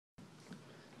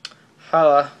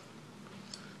Holla.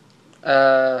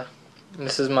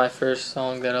 This is my first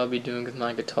song that I'll be doing with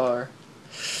my guitar.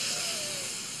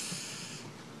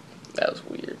 That was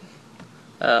weird.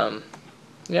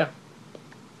 Yeah.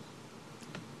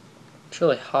 It's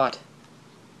really hot.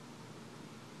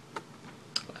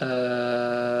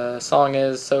 Song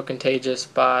is So Contagious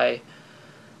by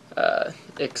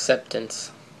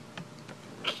Acceptance.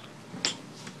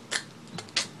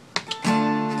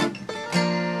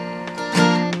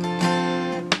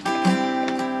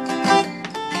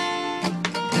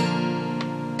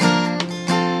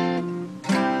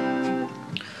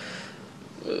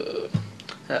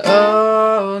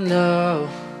 Oh no,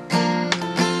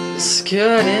 this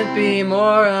couldn't be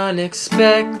more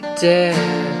unexpected,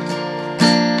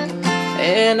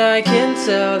 and I can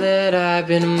tell that I've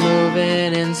been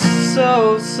moving in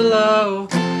so slow.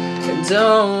 And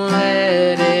don't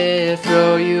let it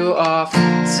throw you off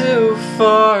too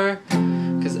far,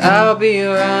 'cause I'll be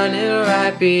running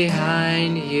right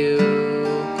behind you.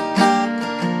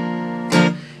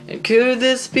 And could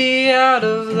this be out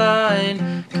of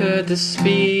line? Could this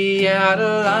be out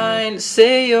of line?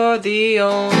 Say you're the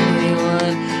only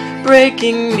one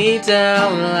breaking me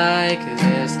down like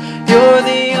this. You're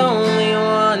the only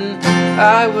one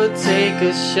I would take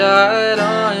a shot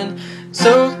on.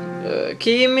 So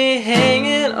keep me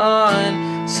hanging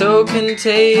on so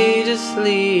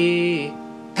contagiously.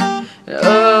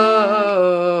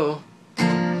 Oh,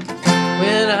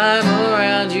 when I'm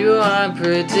around you I'm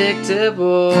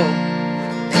predictable,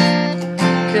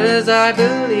 'cause I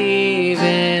believe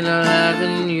in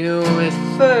loving you with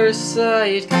first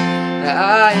sight.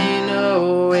 I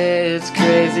know it's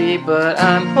crazy, but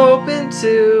I'm hoping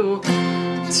to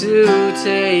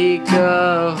take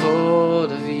a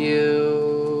hold of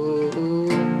you.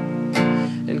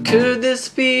 And could this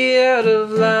be out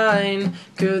of line?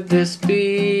 Could this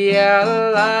be out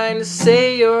of line?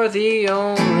 Say you're the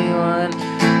only one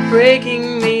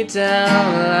breaking me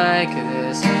down like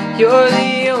this. You're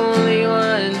the only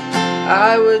one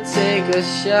I would take a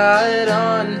shot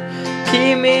on.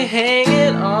 Keep me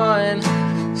hanging on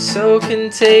so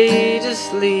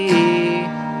contagiously.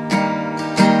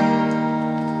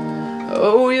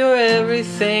 Oh, you're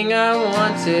everything I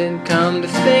wanted. Come to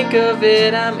think of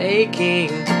it, I'm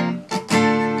aching.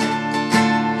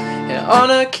 And on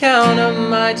account of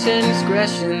my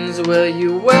transgressions, will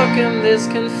you welcome this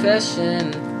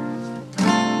confession?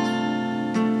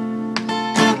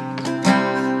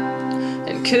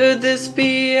 And could this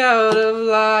be out of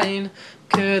line?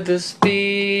 Could this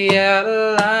be out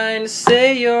of line?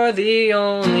 Say you're the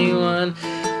only one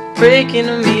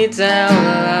breaking me down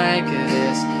like this.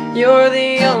 You're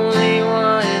the only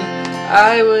one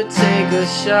I would take a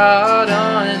shot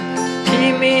on.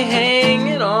 Keep me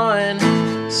hanging on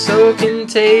so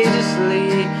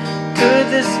contagiously. Could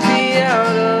this be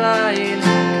out of line?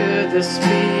 Could this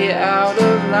be out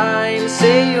of line?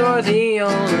 Say you're the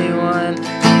only one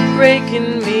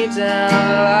breaking me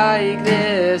down like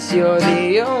this. You're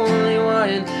the only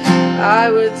one I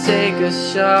would take a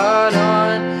shot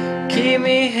on. Keep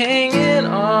me hanging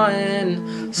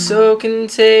on so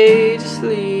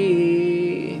contagiously.